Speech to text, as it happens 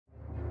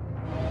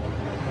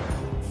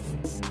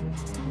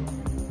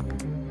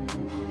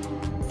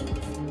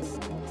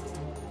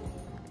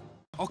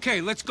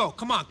Okay, let's go.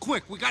 Come on,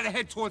 quick. We gotta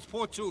head towards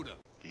Port Tudor.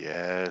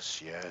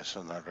 Yes,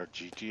 another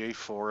GTA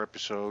 4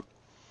 episode.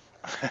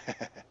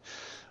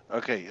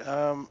 Okay,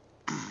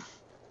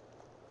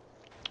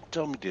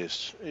 tell me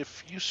this.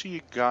 If you see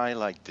a guy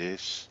like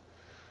this,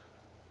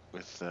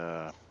 with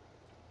a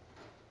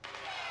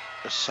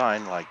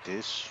sign like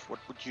this, what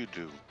would you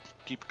do?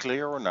 Keep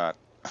clear or not?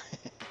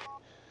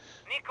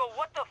 Niko,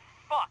 what the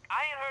fuck?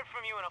 I ain't heard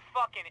from you in a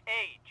fucking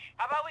age.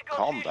 How about we go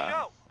Calm see a down.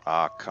 show?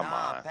 Ah, come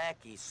Nah, on.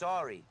 Packy,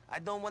 sorry. I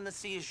don't want to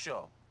see a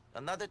show.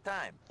 Another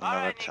time. Another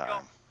All right, time.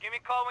 Niko. Give me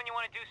a call when you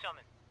want to do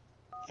something.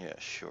 Yeah,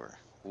 sure.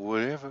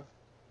 Whatever.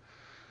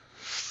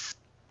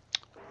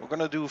 We're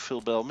gonna do a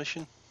Phil Bell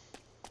mission.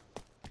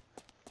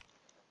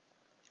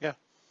 Yeah.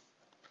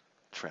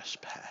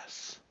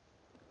 Trespass.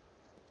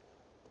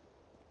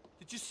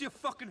 Did you see a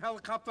fucking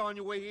helicopter on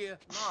your way here?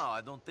 No,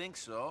 I don't think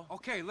so.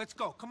 Okay, let's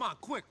go. Come on,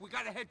 quick. We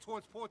gotta head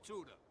towards Port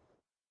Tudor.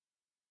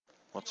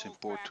 What's in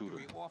Port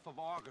Tudor? Off of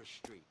Argus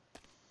Street.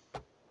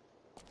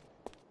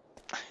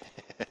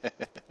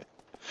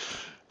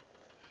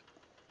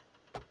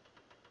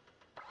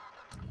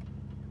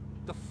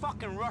 The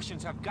fucking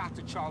Russians have got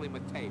to Charlie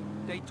Mateo.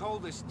 They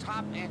told this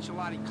top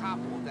Ancelotti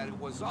capo that it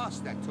was us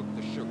that took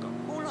the sugar.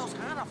 Who knows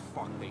how the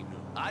fuck they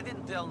knew? I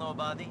didn't tell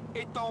nobody.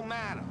 It don't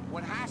matter.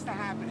 What has to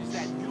happen is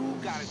that you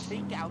gotta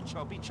take out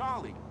Chubby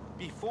Charlie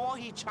before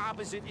he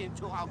choppers it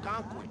into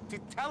Algonquin to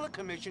tell the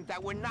commission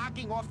that we're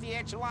knocking off the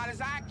Ancelotti's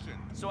action.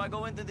 So I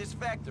go into this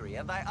factory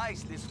and I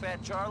ice this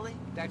fat Charlie?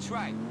 That's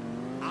right.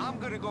 I'm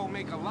gonna go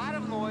make a lot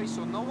of noise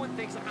so no one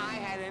thinks I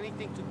had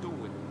anything to do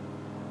with it.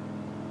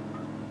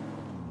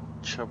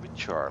 Chubby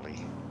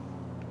Charlie.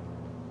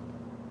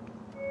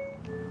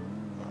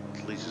 Well,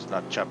 at least it's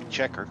not Chubby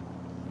Checker.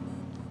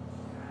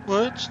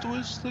 Let's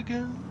twist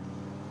again.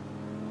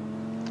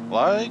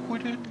 Like we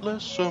did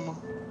last summer.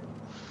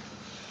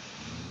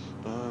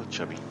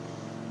 Chubby.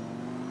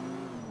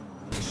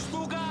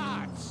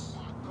 Stugatz!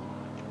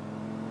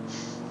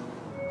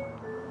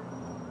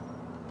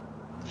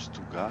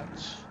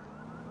 Stugatz?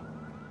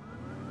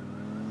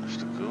 I have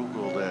to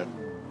Google that.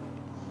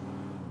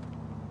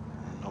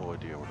 No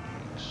idea what it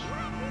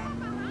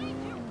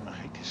means. I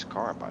hate this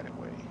car, by the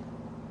way.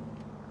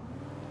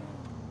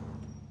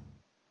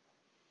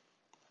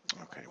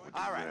 Okay, what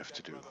do we have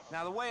to do?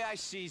 Now, the way I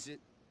sees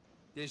it,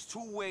 there's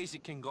two ways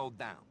it can go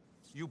down.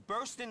 You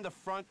burst in the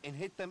front and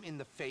hit them in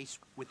the face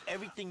with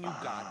everything you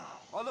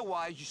got.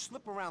 Otherwise, you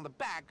slip around the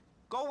back,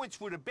 go in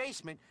through the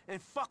basement, and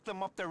fuck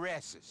them up their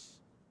asses.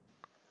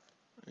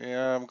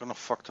 Yeah, I'm gonna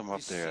fuck them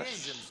up there.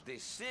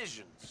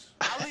 Decisions.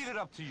 I'll leave it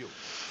up to you.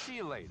 See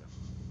you later.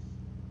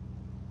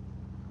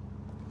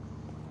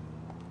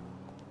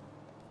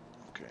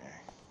 Okay.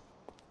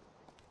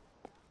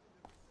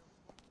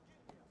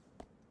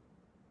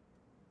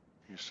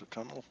 Here's the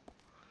tunnel.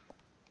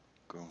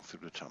 Going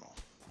through the tunnel.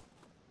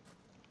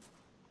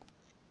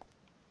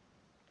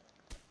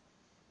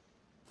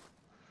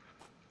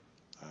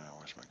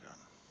 Where's my gun?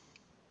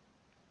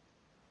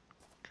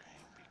 Okay,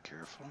 be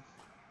careful.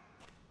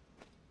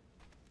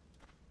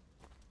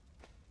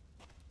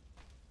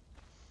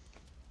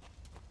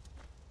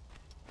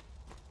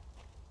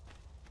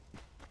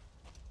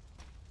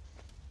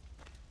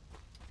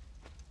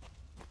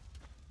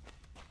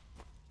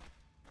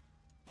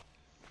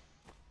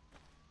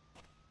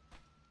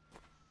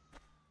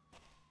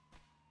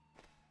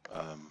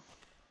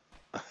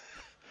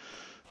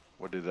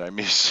 What did I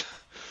miss?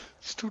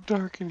 It's too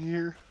dark in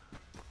here.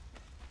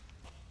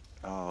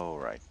 Oh,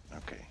 right.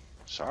 Okay.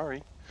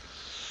 Sorry.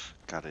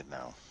 Got it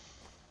now.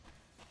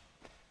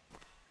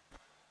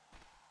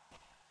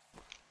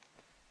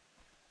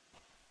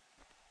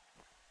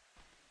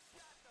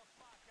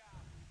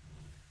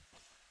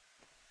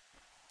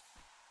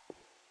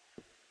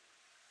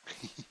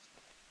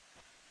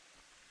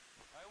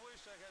 I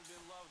wish I had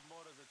been loved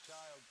more as a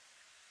child.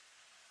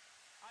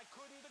 I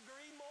couldn't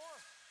agree more.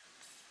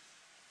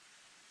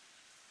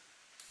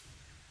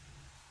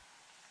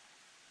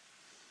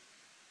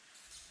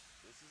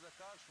 This is a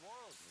harsh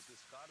world. It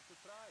is hard to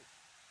try.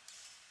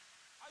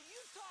 Are you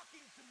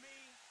talking to me?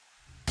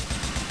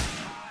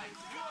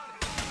 You are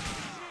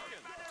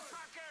chicken,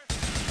 motherfucker!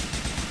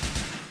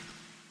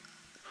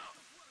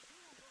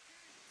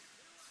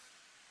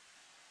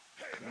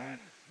 Hey man,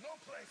 no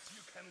place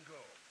you can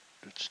go.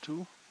 That's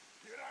two.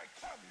 Here I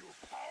come, you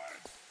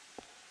coward!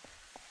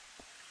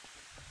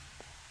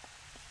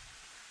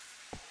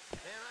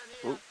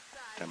 Oh,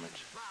 damn it.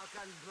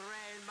 Balkan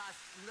brain must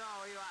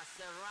know you are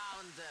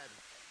surrounded.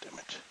 Damn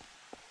it.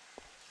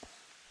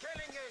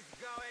 Killing is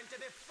going to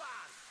be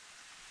fun.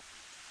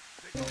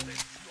 They know this,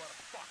 you are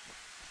fucked.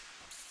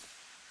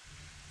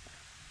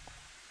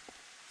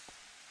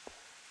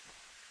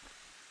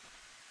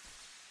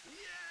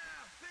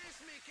 Yeah, face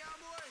me,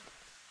 cowboy.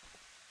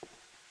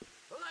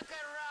 Look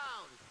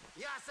around.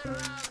 You're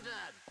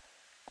surrounded.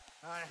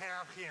 I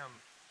have him.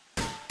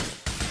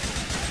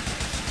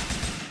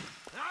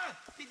 Huh?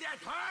 Did that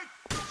hurt?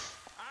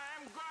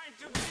 I'm going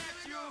to get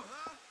you.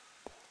 Huh?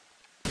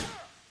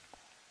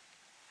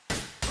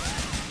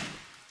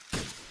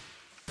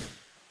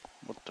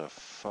 the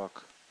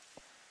fuck?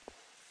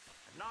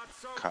 Not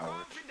so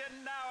Coward.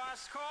 confident now,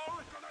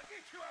 asshole. Gonna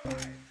eat you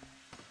alive.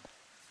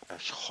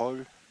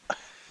 Asshole.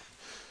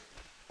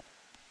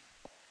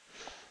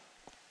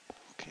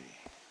 Okay.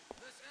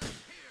 This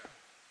ends here.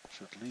 So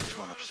at least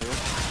one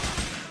upstairs.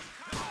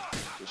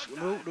 Just,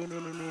 no. There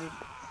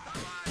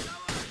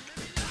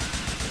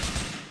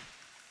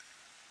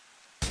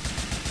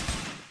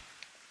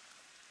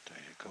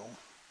you go.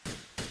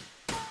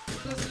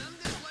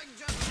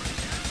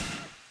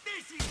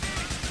 This is it.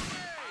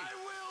 I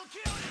will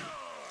kill you.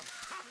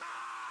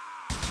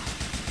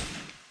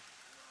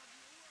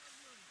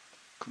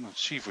 Couldn't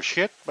see for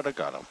shit, but I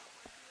got him.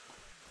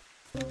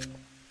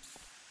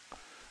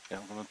 Yeah,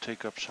 I'm gonna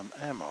take up some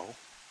ammo.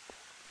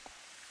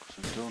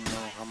 Because I don't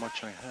know how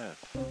much I have.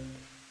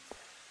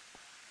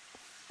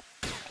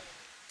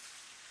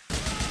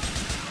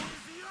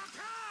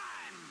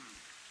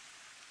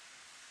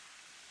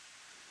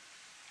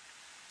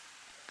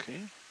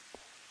 Okay.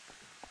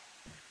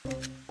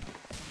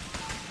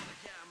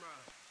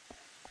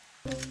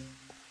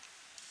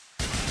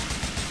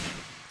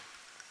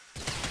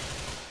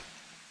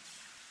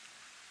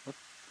 What?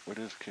 Where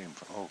did it came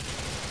from? Oh.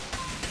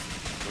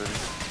 Where did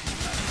it?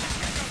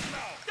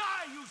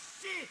 Die, you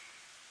shit!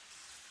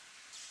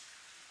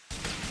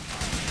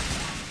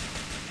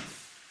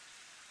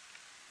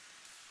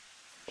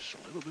 Just a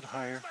little bit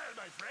higher. Well,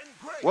 my friend,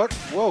 great. What?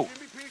 Whoa.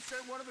 Jimmy Pete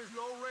sent one of his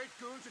low-rate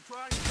goons to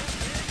try and get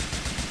me.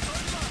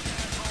 Good luck,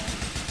 asshole.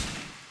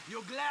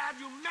 You glad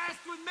you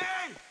messed with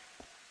me?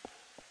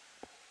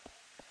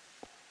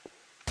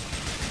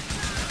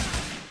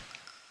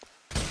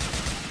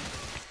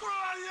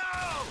 Screw you!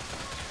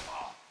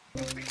 Oh,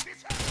 beat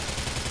this ass.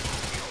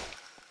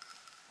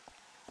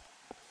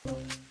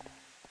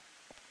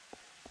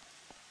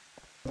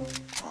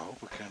 I hope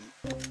we can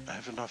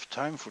have enough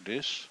time for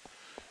this.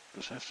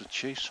 Because I have to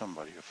chase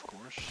somebody, of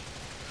course.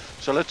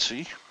 So let's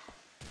see.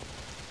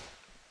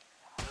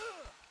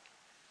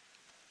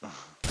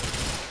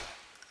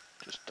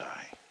 Just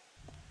die.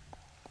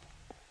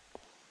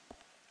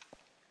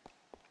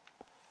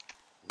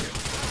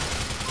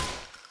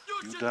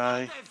 You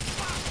die.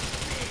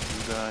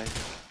 You die.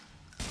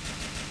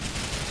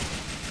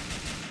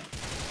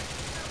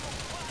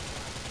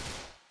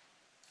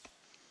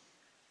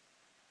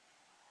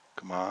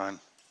 Come on.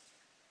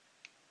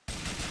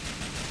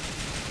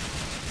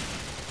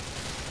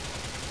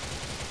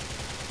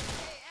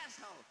 Hey,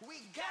 asshole, we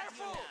got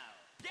you now.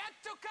 Get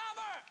to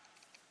cover!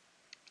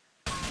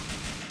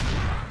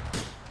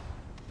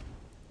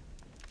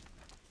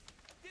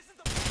 This is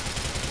the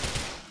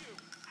you,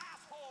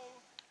 asshole!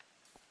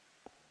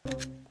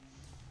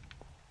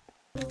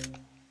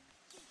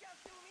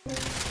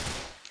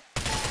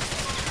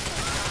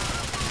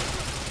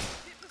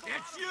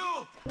 It's you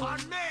on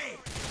me!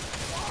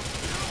 Fuck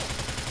you!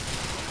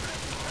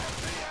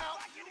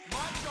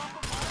 My job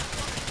of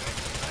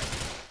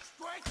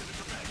straight to the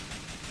command.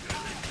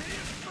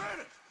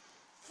 Finish!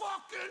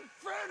 Fucking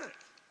finish!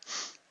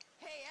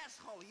 Hey,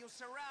 asshole, you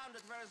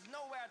surrounded. There is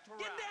nowhere to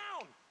Get run.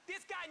 down!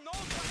 This guy knows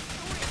what he's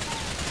doing!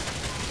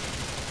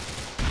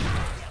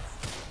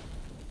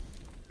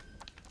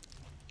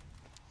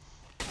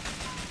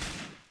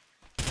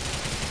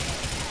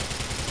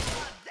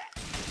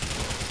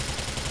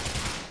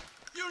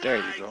 There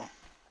you go.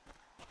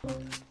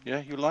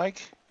 Yeah, you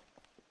like?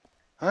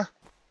 Huh?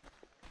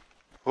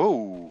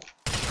 Oh.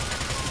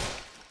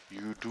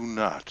 You do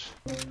not.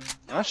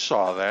 I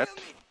saw that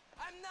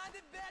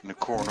in the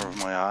corner of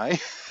my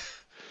eye.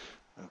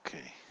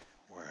 Okay,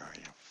 where are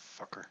you,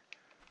 fucker?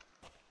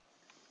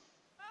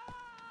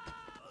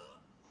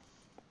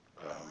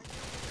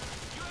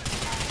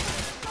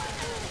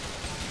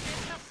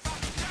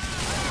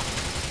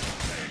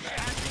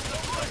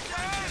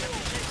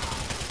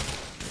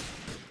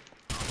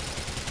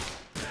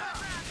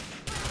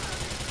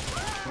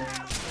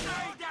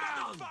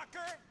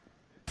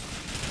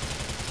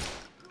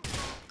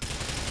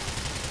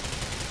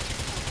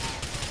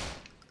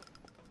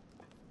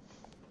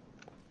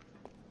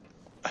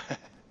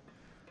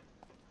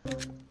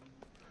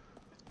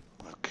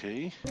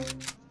 Okay.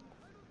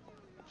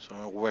 So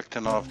I whacked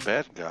enough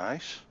bad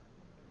guys.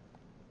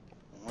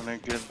 When I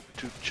get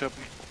to chubby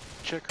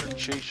checker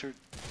chaser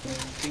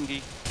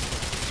thingy.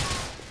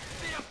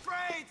 Be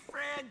afraid,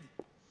 friend!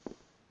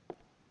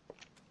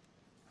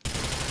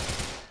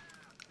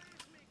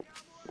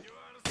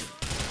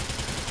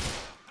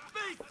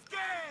 Be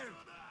scared!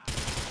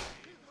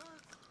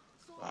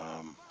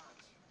 Oh.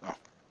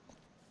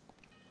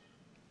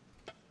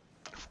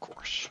 Of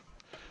course.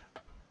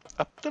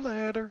 Up the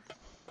ladder.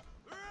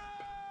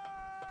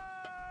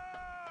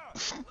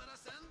 Let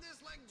us end this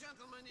like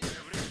gentlemen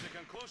here. We've reached the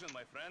conclusion,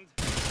 my friend.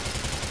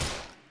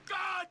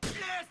 God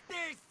bless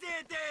this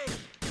city!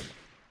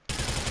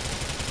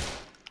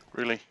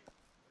 Really?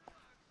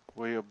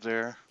 Way up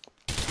there?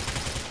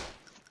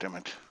 Damn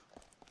it.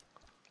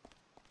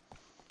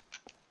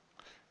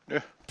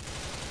 Yeah.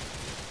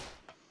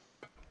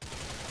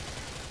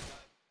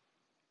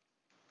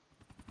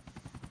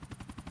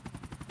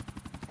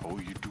 Oh,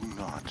 you do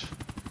not.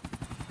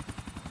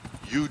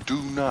 You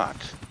do not.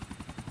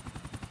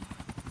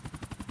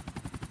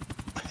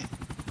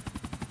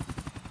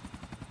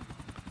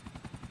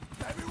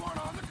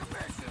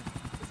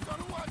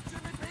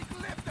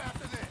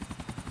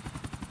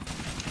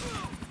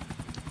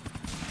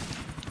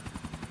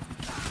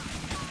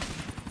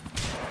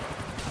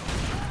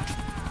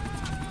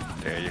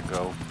 There you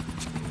go.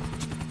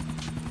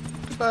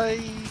 Goodbye.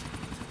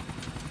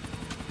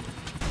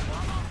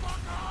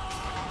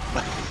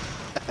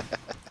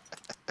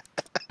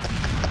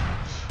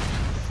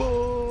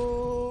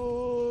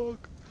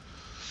 Fuck.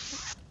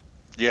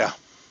 Yeah.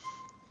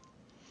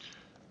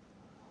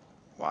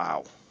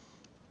 Wow.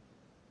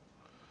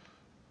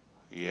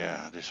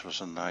 Yeah, this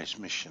was a nice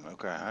mission.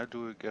 Okay, how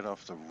do we get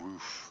off the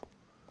roof?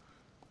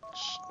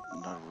 It's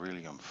not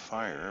really on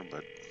fire,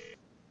 but...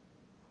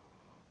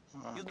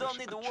 You don't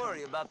need to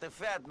worry about the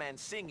fat man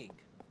singing.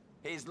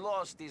 He's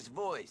lost his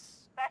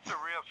voice. That's a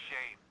real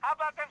shame. How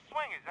about them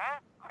swingers,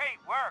 huh? Great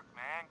work,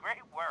 man.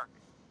 Great work.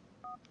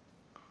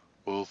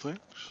 Well,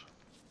 thanks.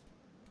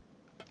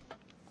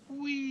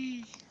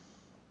 Whee!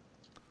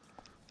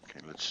 Okay,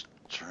 let's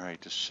try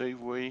the safe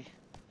way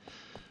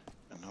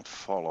and not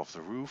fall off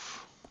the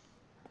roof.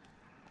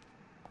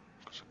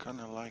 Because I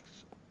kind of liked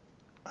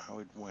how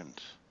it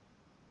went.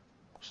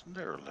 Isn't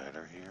there a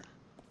ladder here?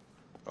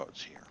 Oh,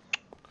 it's here.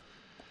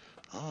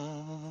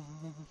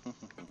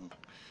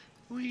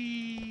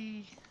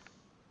 Whee!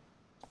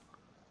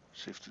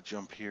 Safe to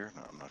jump here?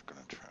 No, I'm not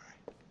gonna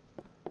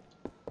try.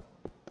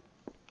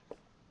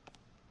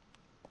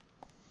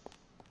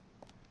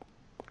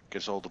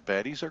 Guess all the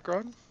baddies are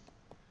gone?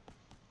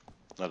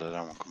 Not that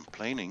I'm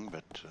complaining,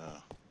 but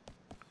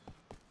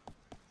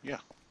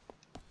yeah.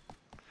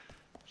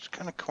 It's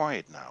kind of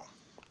quiet now.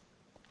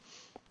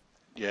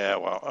 Yeah,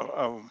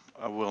 well,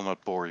 I will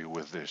not bore you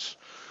with this.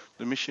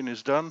 The mission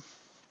is done.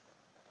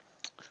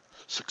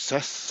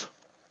 Success.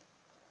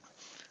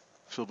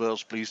 Phil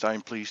Bell's pleased,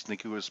 I'm pleased,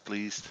 Niko is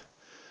pleased.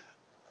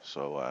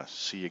 So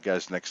see you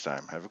guys next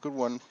time. Have a good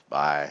one.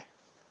 Bye.